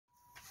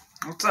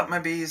What's up, my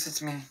bees?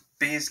 It's me,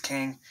 Bees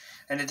King,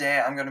 and today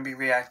I'm going to be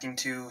reacting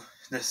to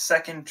the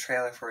second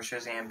trailer for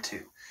Shazam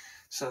 2.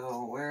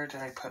 So, where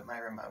did I put my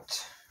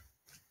remote?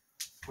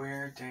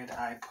 Where did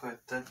I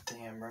put the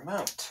damn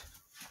remote?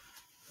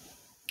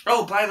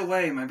 Oh, by the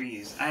way, my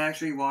bees, I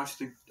actually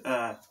watched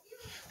the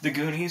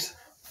Goonies,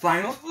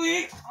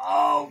 finally.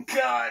 Oh,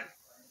 God.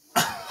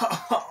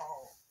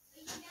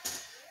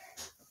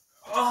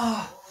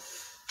 Oh,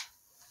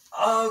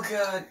 oh,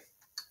 God.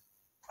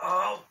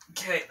 Oh,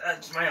 okay,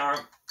 that's my arm.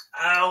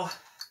 Ow.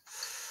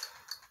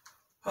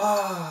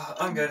 Oh,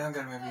 I'm good, my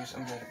bees,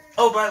 I'm good.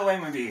 Oh, by the way,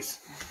 my bees.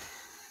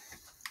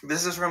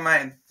 This is from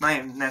my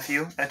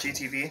nephew at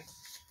GTV,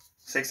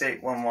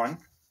 6811.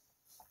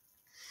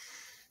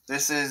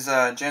 This is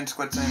Jen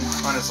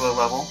Squidson on his low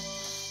level.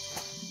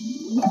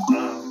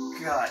 Oh,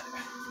 God.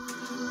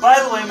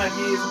 By the way, my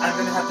bees, I'm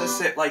gonna have to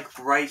sit, like,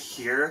 right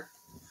here.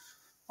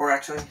 Or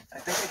actually, I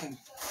think I can...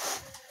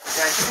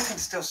 Yeah, I think I can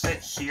still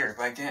sit here,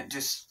 but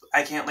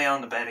I can't lay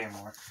on the bed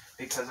anymore.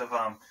 Because of,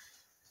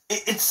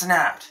 it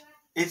snapped.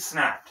 It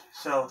snapped.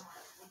 So,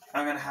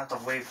 I'm gonna have to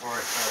wait for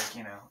it to, like,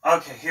 you know.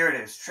 Okay, here it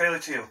is. Trailer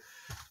 2.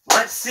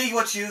 Let's see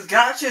what you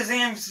got,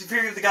 Shazam!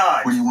 Fury of the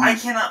Gods. What do you want? I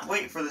cannot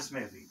wait for this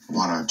movie.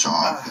 Want a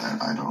job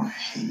that I don't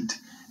hate.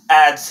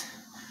 Ads.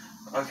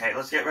 Okay,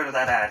 let's get rid of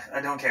that ad. I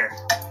don't care.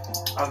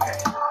 Okay.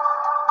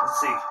 Let's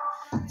see.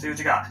 See what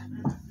you got.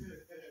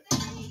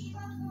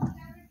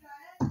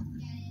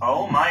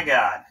 Oh my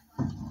God.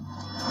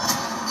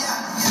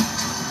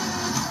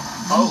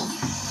 Oh.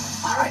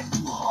 Alright.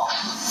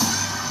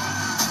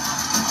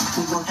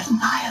 We will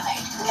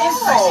annihilate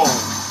everything.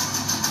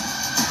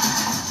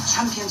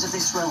 Champions of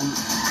this realm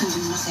can do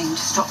nothing to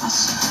stop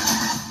us.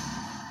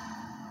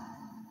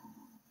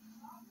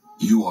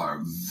 You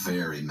are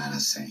very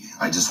menacing.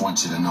 I just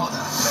want you to know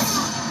that.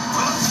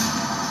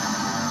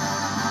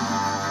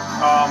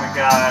 Oh my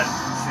God.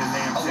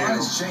 Shazam 2. A lot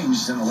has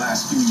changed in the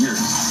last few years.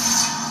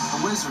 The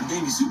wizard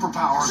gave me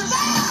superpowers.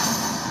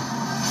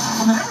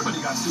 Well, then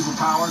everybody got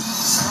superpowers.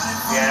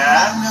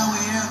 Yeah.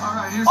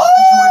 Alright, here's the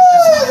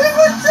situation. It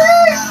was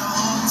big!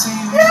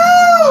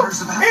 Yo!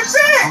 It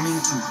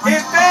fit!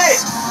 It fit!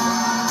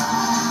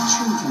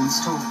 Children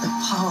stole the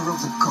power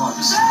of the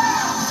gods.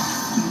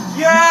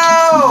 Yo!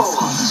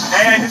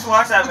 Hey, I just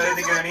watched that movie,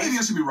 The Maybe I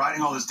Goonies. should be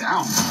writing all this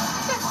down.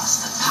 Give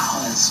us the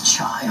powers,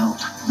 child.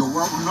 Your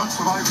world will not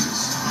survive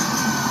this.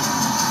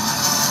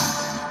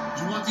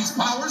 You want these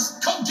powers?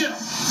 Come get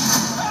them!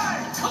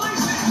 Hey,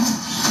 Khaleesi!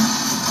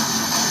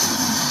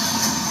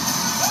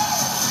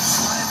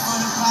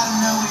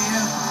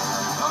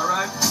 All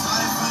right.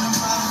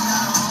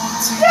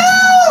 Yo! We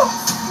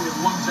have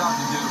one job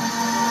to do.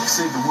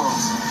 Save the world.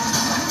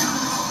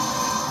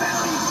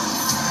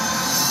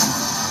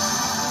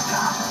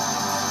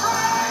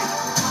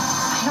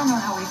 I don't know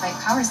how we fight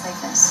powers like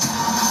this.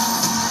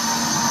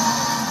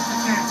 I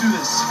can't do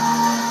this.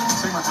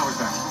 Take my powers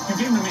back. You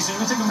gave them to me, so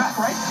you can take them back,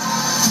 right?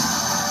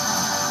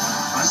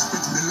 I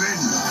spent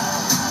millennia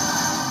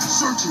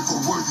searching for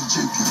a worthy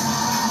champion.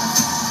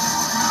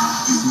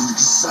 You know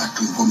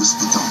exactly what must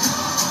be done.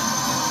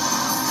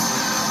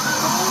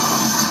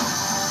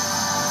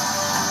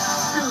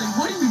 Billy,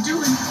 what are you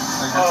doing?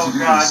 Oh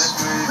God, this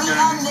movie's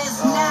gonna be...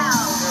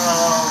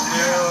 Oh,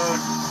 dude.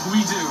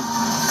 We do.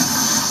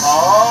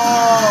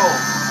 Oh!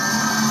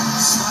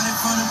 Started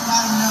from the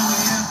bottom, now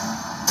we're here.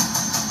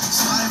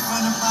 Started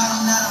from the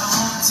bottom, now the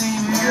whole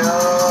team here.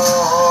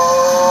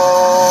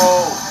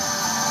 Yo!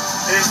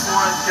 This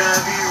one's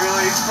gonna be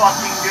really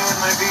fucking good,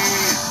 my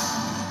bees.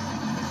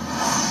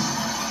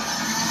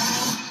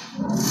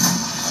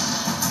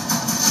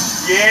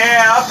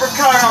 Yeah,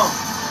 uppercut him!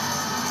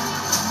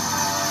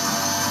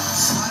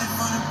 Started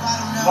from the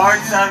bottom, now March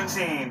we're here.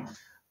 17.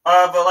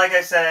 But like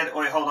I said,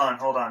 wait, hold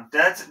on.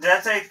 That's a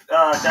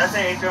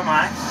HBO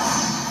Max.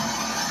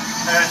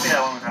 I gotta see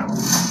that one more time.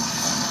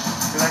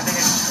 Cause I think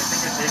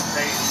it did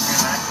say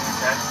HBO Max. Let me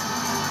check.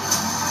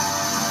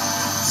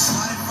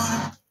 Started from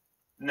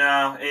the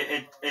No,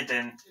 it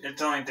didn't.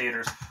 It's only in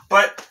theaters.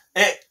 But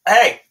hey,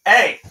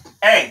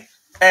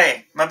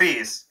 my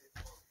bees.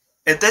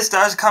 If this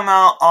does come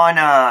out on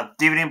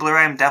DVD and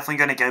Blu-ray, I'm definitely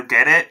gonna go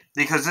get it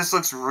because this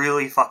looks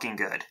really fucking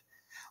good.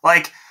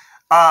 Like,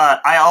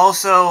 I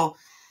also,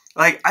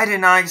 like, I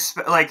did not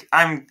expect, like,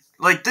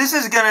 this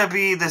is gonna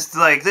be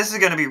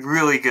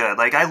really good.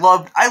 Like, I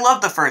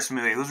loved the first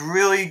movie. It was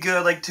really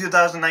good. Like,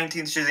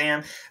 2019 Shazam.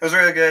 It was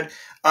really good.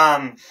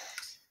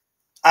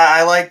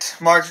 I liked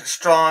Mark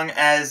Strong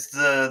as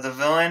the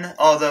villain,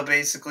 although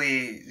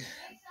basically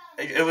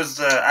it was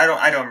I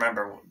don't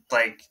remember,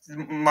 like,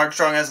 Mark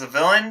Strong as the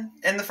villain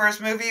in the first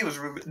movie. It was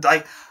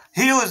like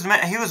he was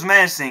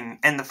menacing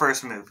in the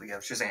first movie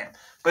of Shazam.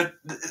 But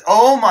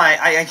oh my,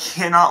 I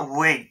cannot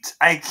wait.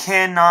 I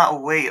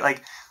cannot wait.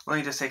 Like, let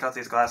me just take off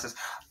these glasses.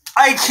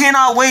 I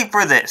cannot wait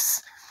for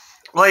this.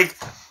 Like,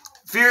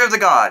 Fear of the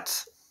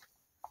Gods.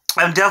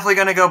 I'm definitely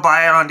gonna go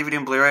buy it on DVD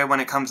and Blu-ray when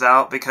it comes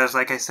out because,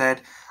 like I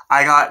said,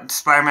 I got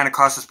Spider-Man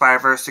Across the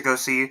Spider-Verse to go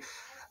see.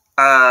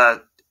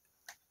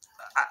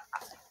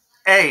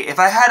 Hey, if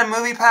I had a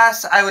movie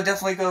pass, I would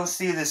definitely go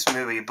see this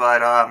movie.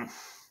 But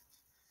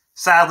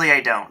Sadly, I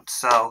don't.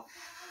 So,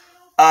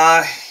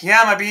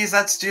 yeah, my bees,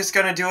 that's just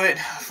gonna do it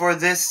for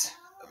this.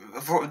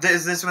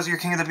 This was your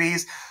King of the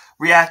Bees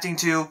reacting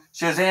to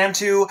Shazam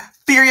 2,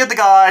 Fury of the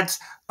Gods,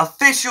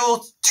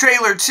 official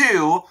trailer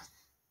 2.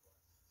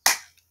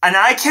 And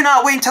I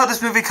cannot wait until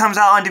this movie comes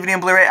out on DVD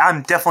and Blu-ray.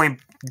 I'm definitely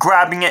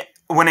grabbing it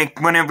when it's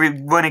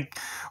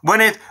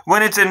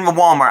in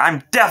Walmart.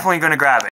 I'm definitely gonna grab it.